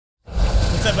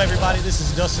What's up, everybody? This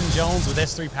is Dustin Jones with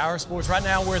S3 Power Sports. Right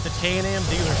now, we're at the Can-Am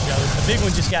dealer show. The big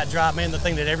one just got dropped, man. The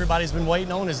thing that everybody's been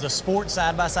waiting on is the sports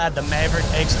side-by-side, the Maverick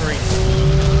X3.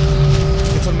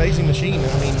 It's an amazing machine.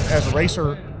 I mean, as a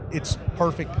racer, it's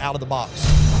perfect out of the box.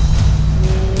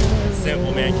 It's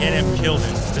simple, man. Can-Am killed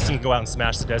it. This can go out and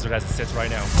smash the desert as it sits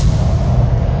right now.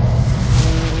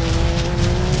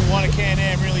 I want a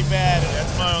Can-Am really bad, and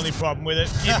that's my only problem with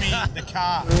it. Give me the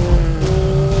car.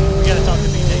 We got to talk to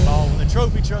BJ Ball, the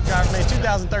trophy truck driver, man,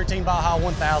 2013 Baja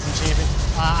 1000 champion.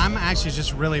 I'm actually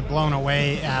just really blown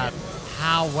away at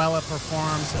how well it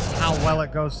performs, how well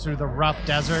it goes through the rough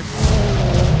desert.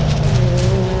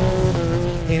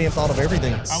 Can-Am thought of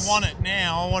everything. I want it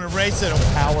now. I want to race it.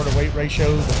 Power to weight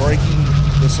ratio, the braking,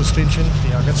 the suspension.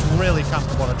 It's really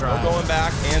comfortable to drive. Going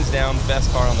back, hands down,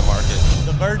 best car on the market.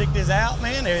 The verdict is out,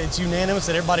 man. It's unanimous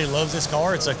that everybody loves this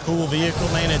car. It's a cool vehicle,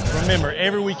 man. And remember,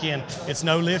 every weekend, it's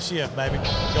no lift shift, baby.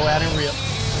 Go out and rip.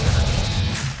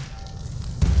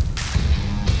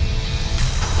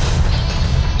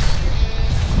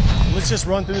 Let's just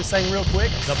run through this thing real quick.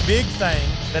 The big thing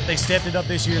that they stepped it up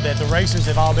this year that the racers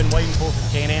have all been waiting for from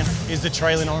Can-Am is the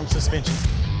trailing arm suspension.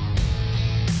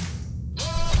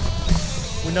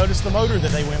 We noticed the motor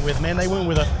that they went with, man. They went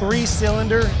with a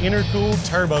 3-cylinder intercooled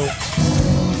turbo.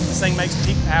 This thing makes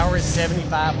peak power at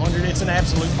 7,500. It's an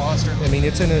absolute monster. I mean,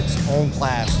 it's in its own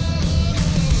class.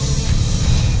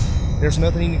 There's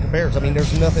nothing even compares. I mean,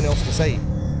 there's nothing else to say.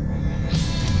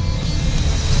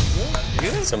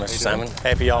 So, Mr. Simon,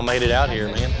 happy y'all made it out here,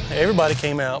 man. Everybody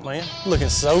came out, man. Looking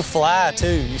so fly, too.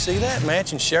 You see that?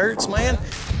 Matching shirts, man.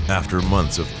 After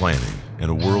months of planning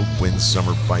and a whirlwind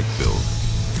summer bike build,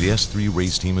 the S3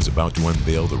 race team is about to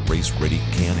unveil the race-ready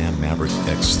Can-Am Maverick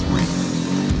X3.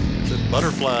 It's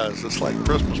butterflies. It's like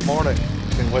Christmas morning.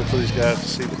 Can't wait for these guys to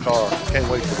see the car. Can't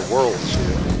wait for the world to see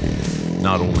it.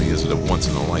 Not only is it a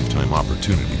once-in-a-lifetime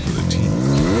opportunity for the team,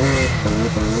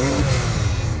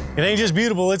 It ain't just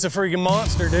beautiful, it's a freaking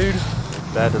monster, dude.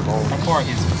 That car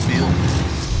gets the feel.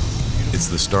 it's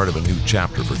the start of a new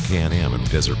chapter for Can-Am in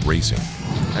desert racing.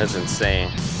 That's insane.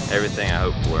 Everything I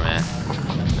hoped for, man.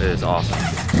 It is awesome.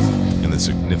 And the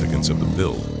significance of the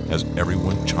build has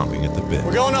everyone chomping at the bit.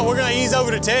 We're going up, we're gonna ease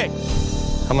over to tech.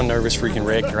 I'm a nervous freaking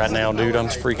wreck right now, dude. I'm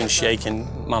freaking shaking.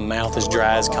 My mouth is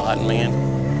dry as cotton,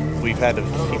 man. We've had to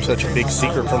keep such a big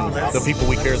secret from the people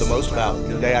we care the most about.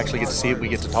 They actually get to see it, we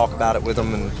get to talk about it with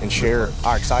them and share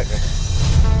our excitement.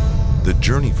 The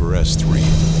journey for S3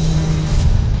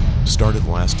 started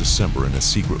last December in a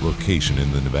secret location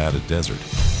in the Nevada desert.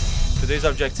 Today's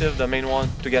objective, the main one,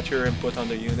 to get your input on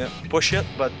the unit. Push it,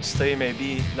 but stay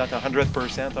maybe not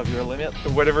 100% of your limit.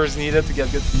 Whatever is needed to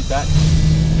get good feedback.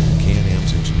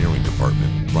 Can-Am's engineering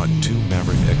department brought 2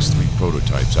 Maverick X3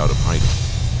 prototypes out of hiding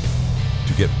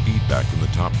to get feedback from the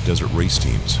top desert race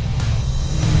teams.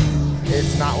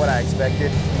 It's not what I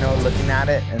expected, looking at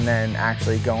it and then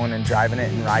actually going and driving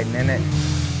it and riding in it.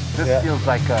 This feels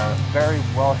like a very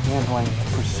well-handling,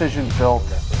 precision-built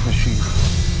machine.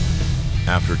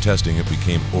 After testing, it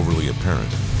became overly apparent.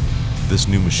 This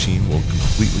new machine will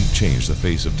completely change the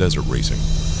face of desert racing.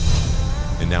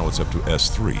 And now it's up to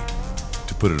S3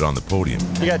 to put it on the podium.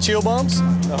 You got chill bumps?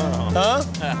 Huh?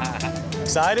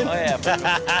 Excited? Oh,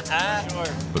 yeah. Sure.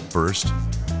 But first,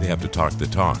 they have to talk the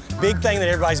talk. Big thing that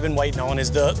everybody's been waiting on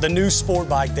is the new sport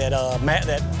bike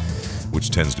that which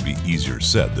tends to be easier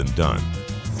said than done.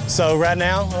 So right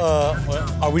now,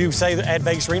 are we say at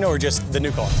Vegas Reno or just the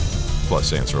new car?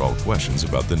 Plus answer all questions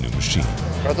about the new machine.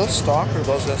 Are those stock or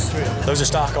those S3? Those are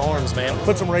stock arms, man.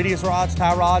 Put some radius rods,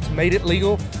 tie rods, made it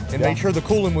legal, and made sure the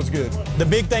cooling was good. The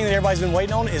big thing that everybody's been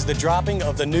waiting on is the dropping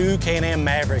of the new Can-Am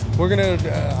Maverick. We're gonna,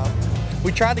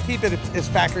 we tried to keep it as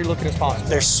factory looking as possible.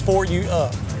 They're sport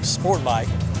bike.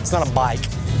 It's not a bike.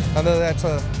 I know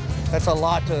that's a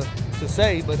lot to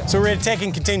say, but... So we're at Tech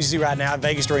and Contingency right now at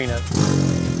Vegas Reno.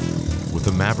 With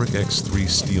the Maverick X3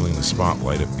 stealing the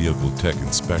spotlight at vehicle tech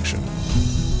inspection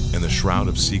and the shroud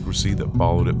of secrecy that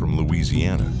followed it from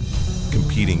Louisiana,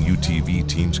 competing UTV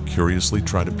teams curiously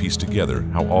try to piece together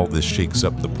how all this shakes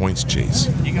up the points chase.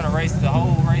 You gonna race the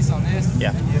whole race on this?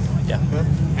 Yeah.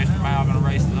 Mr. Mile gonna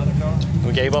race the other car?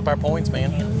 We gave up our points,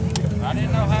 man. I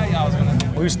didn't know how y'all was gonna do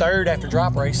it. We was third after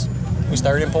drop race. We was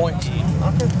third in points.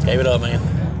 Gave it up, man.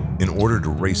 In order to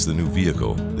race the new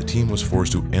vehicle, the team was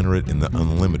forced to enter it in the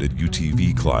unlimited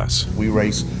UTV class. We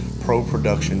race Pro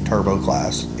Production Turbo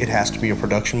class. It has to be a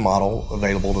production model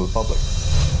available to the public.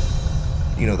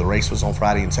 The race was on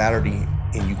Friday and Saturday,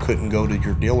 and you couldn't go to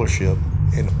your dealership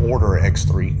and order an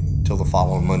X3 till the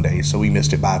following Monday, so we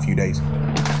missed it by a few days.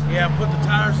 Yeah, put the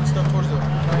tires and stuff towards the...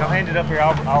 Y'all hand it up here,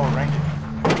 I'll arrange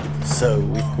it. So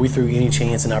we threw any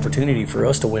chance and opportunity for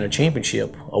us to win a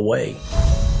championship away.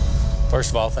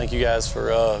 First of all, thank you guys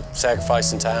for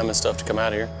sacrificing time and stuff to come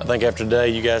out here. I think after today,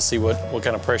 you guys see what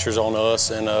kind of pressure's on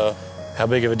us and how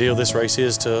big of a deal this race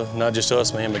is to not just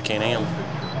us, man, but Can-Am.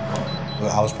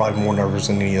 I was probably more nervous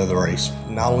than any other race.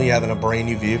 Not only having a brand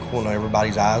new vehicle and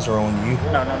everybody's eyes are on you.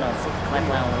 No. Clamp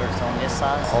down where it's on this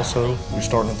side. Also, you're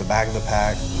starting at the back of the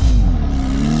pack.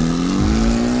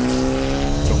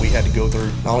 So we had to go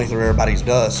through, not only through everybody's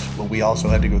dust, but we also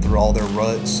had to go through all their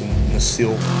ruts and the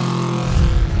silt.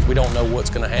 We don't know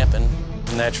what's going to happen.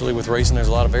 Naturally, with racing, there's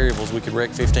a lot of variables. We could wreck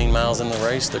 15 miles in the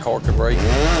race, the car could break.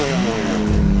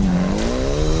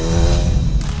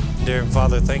 Dear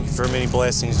Father, thank you for many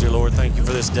blessings, dear Lord. Thank you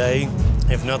for this day.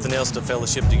 If nothing else, to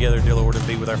fellowship together, dear Lord, and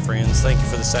be with our friends. Thank you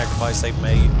for the sacrifice they've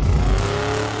made.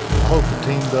 I hope the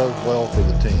team does well for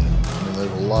the team. I mean,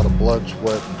 there's a lot of blood,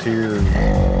 sweat, and tears.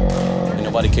 And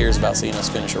nobody cares about seeing us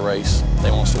finish a race. They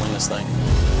want us to win this thing.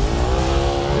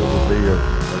 It would be a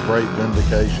great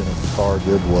vindication if the car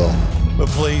did well. But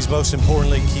please, most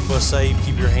importantly, keep us safe,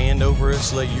 keep your hand over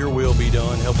us, let your will be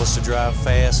done. Help us to drive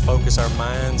fast, focus our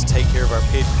minds, take care of our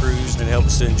pit crews, and help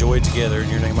us to enjoy it together. In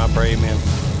your name I pray, amen.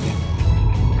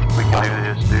 We can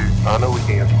do this, dude. I know we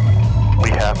can. We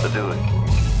have to do it.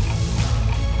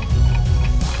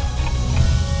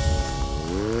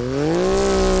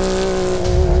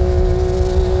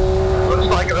 Looks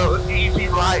like an easy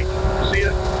ride. See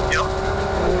it? Yep.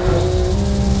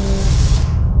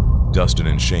 Dustin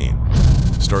and Shane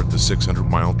start the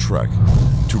 600-mile trek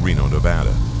to Reno,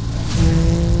 Nevada.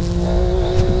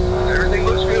 Everything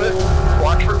looks good.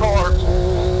 Watch for cars.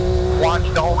 Watch,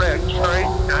 don't wreck. Straight,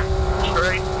 okay?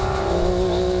 Straight.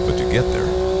 But to get there,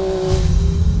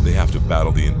 they have to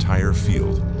battle the entire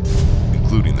field,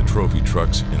 including the trophy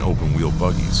trucks and open-wheel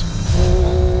buggies.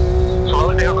 Slow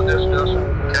it down with this, Dustin.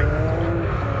 Okay?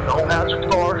 Don't match with the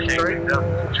car. Straight. Now,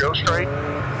 go straight.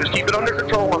 Just keep it under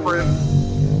control, my friend.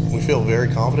 We feel very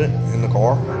confident in the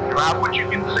car. Drive what you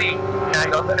can see, okay?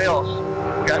 Nothing else.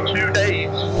 We got 2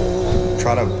 days.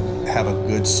 Try to have a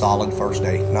good, solid first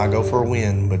day. Not go for a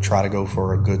win, but try to go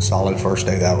for a good, solid first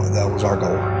day. That was our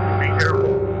goal. Be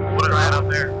careful. Put it right up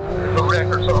there. There's a wreck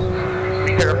or something.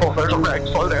 Be careful. If there's a wreck,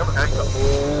 slow down and hang up.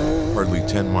 Hardly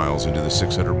 10 miles into the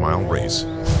 600-mile race,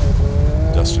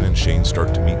 Dustin and Shane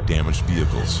start to meet damaged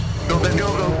vehicles. Go, then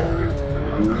go.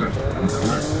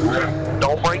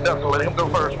 Don't break nothing. Let him go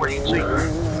first where you can see.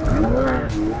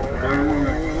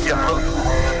 Yeah, look.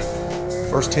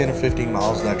 First 10 or 15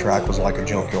 miles of that track was like a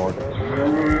junkyard.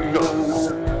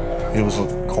 It was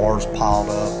cars piled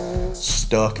up,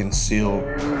 stuck and sealed.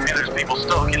 Yeah, there's people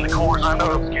stuck in the cars. I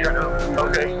know. I'm scared of.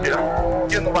 Okay, yeah.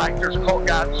 Get in the light. There's a cult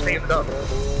guy standing up.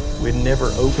 We'd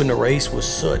never opened a race with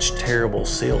such terrible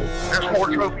silt. There's 4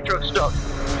 trophy trucks stuck.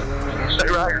 Stay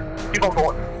right here. Keep on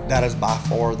going. That is by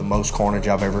far the most carnage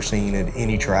I've ever seen at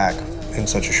any track in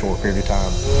such a short period of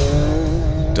time.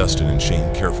 Dustin and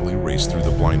Shane carefully race through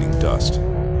the blinding dust.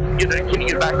 Can you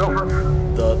get back over?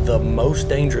 The most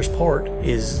dangerous part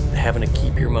is having to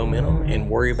keep your momentum and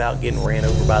worry about getting ran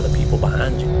over by the people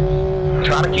behind you.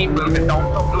 Try to keep moving.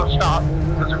 Don't do a stop,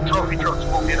 because the trophy trucks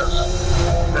will get us.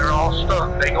 They're all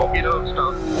stuck. They gonna get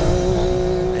unstuck.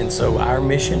 And so our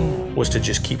mission was to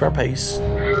just keep our pace.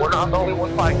 We're not the only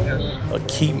one fighting this.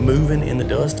 Keep moving in the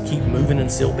dust, keep moving in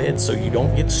silt beds so you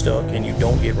don't get stuck and you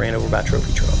don't get ran over by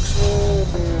trophy trucks.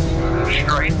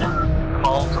 Straight.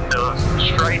 Balls of dust.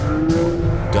 Straight.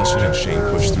 Dustin and Shane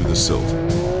push through the silt.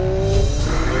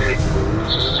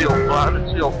 Silt,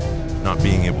 blind silt. Not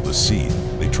being able to see,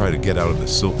 they try to get out of the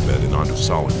silt bed and onto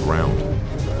solid ground.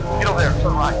 Get over there to the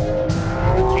right.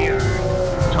 Here.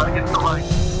 Try to get to the right.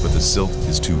 But the silt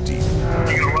is too deep.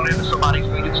 You're gonna run into somebody who's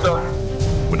gonna get stuck.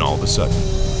 When all of a sudden,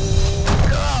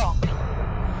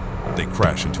 they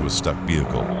crash into a stuck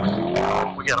vehicle.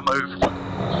 We gotta move.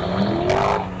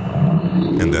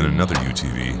 And then another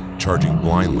UTV, charging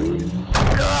blindly,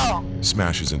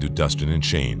 smashes into Dustin and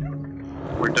Shane.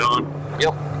 We're done.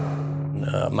 Yep.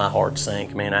 My heart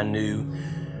sank, man. I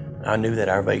knew that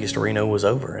our Vegas to Reno was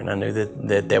over, and I knew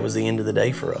that was the end of the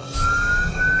day for us.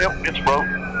 Yep, it's broke.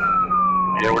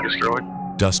 Yeah, we're destroyed.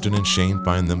 Dustin and Shane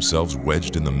find themselves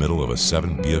wedged in the middle of a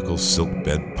 7-vehicle silt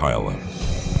bed pileup.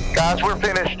 Guys, we're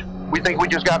finished. We think we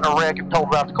just got in a wreck and told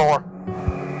about the car.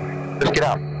 Let's get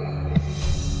out.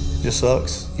 It just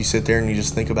sucks. You sit there and you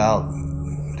just think about,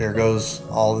 there goes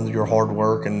all your hard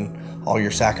work and all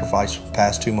your sacrifice for the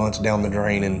past 2 months down the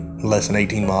drain in less than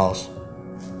 18 miles.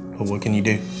 But what can you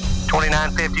do?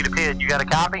 $29.50 to pit. You got a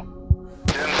copy?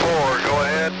 10-4, go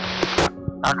ahead.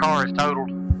 Our car is totaled.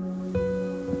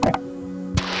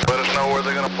 Let us know where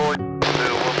they're going to pull you to.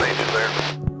 We'll meet you there.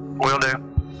 Will do.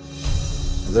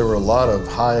 There were a lot of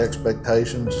high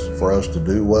expectations for us to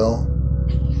do well,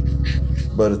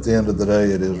 but at the end of the day,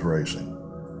 it is racing,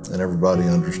 and everybody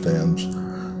understands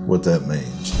what that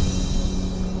means.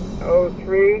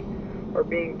 03 are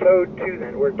being towed to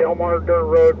where Delmar Dirt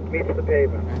Road meets the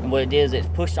pavement. And what it is,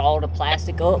 it pushed all the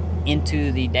plastic up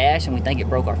into the dash, and we think it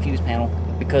broke our fuse panel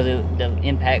because of the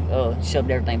impact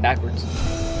shoved everything backwards.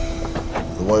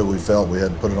 The way we felt we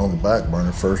had to put it on the back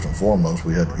burner, first and foremost,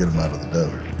 we had to get them out of the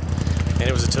desert. And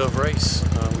it was a tough race.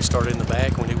 We started in the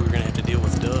back. We knew we were going to have to deal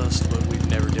with dust, but we've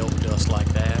never dealt with dust like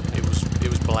that. It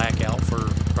was blackout for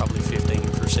probably 15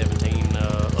 or 17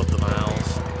 of the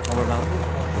miles.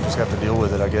 We just have to deal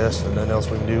with it, I guess. And nothing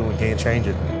else we can do. We can't change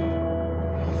it.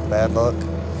 Bad luck,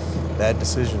 bad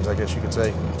decisions, I guess you could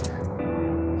say.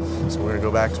 So we're going to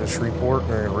go back to Shreveport.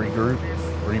 We're going to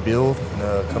regroup, rebuild,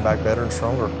 and come back better and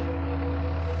stronger.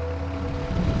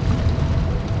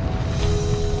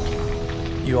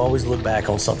 You always look back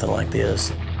on something like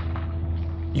this.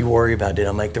 You worry about, did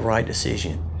I make the right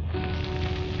decision?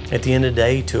 At the end of the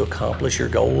day, to accomplish your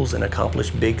goals and accomplish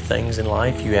big things in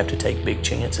life, you have to take big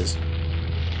chances.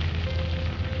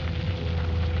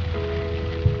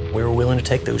 We were willing to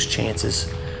take those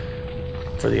chances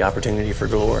for the opportunity for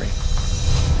glory.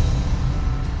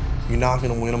 You're not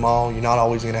going to win them all. You're not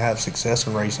always going to have success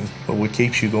in racing. But what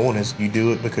keeps you going is you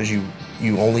do it because you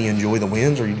only enjoy the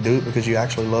wins, or you do it because you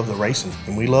actually love the racing.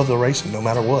 And we love the racing no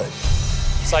matter what.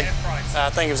 It's like, I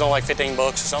think it was only like 15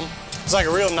 bucks or something. It's like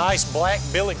a real nice black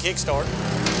billet kickstart.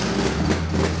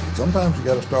 Sometimes you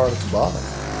got to start at the bottom.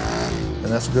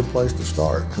 And that's a good place to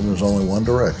start, because there's only one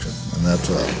direction, and that's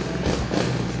up.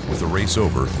 With the race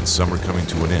over and summer coming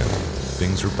to an end,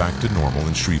 things are back to normal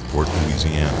in Shreveport,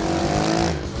 Louisiana.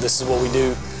 This is what we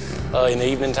do in the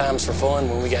evening times for fun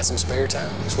when we got some spare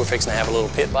time. So we're fixing to have a little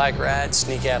pit bike ride,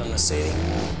 sneak out in the city,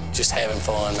 just having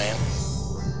fun, man.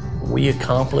 We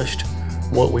accomplished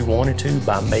what we wanted to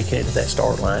by making it to that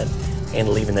start line and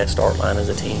leaving that start line as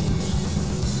a team.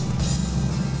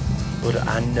 But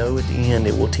I know at the end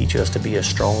it will teach us to be a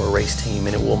stronger race team,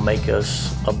 and it will make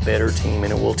us a better team,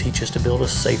 and it will teach us to build a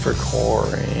safer car.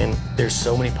 And there's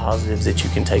so many positives that you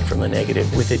can take from the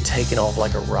negative with it taking off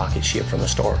like a rocket ship from the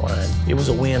start line. It was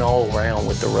a win all around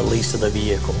with the release of the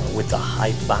vehicle, with the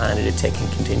hype behind it, taking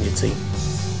contingency.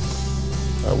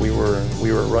 We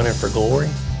were running for glory,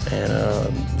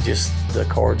 and just the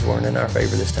cards weren't in our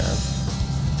favor this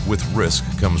time. With risk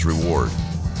comes reward,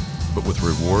 but with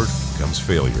reward comes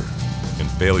failure. And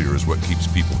failure is what keeps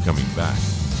people coming back.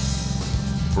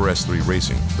 For S3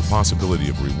 Racing, the possibility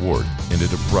of reward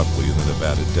ended abruptly in the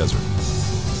Nevada desert.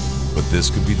 But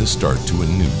this could be the start to a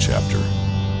new chapter.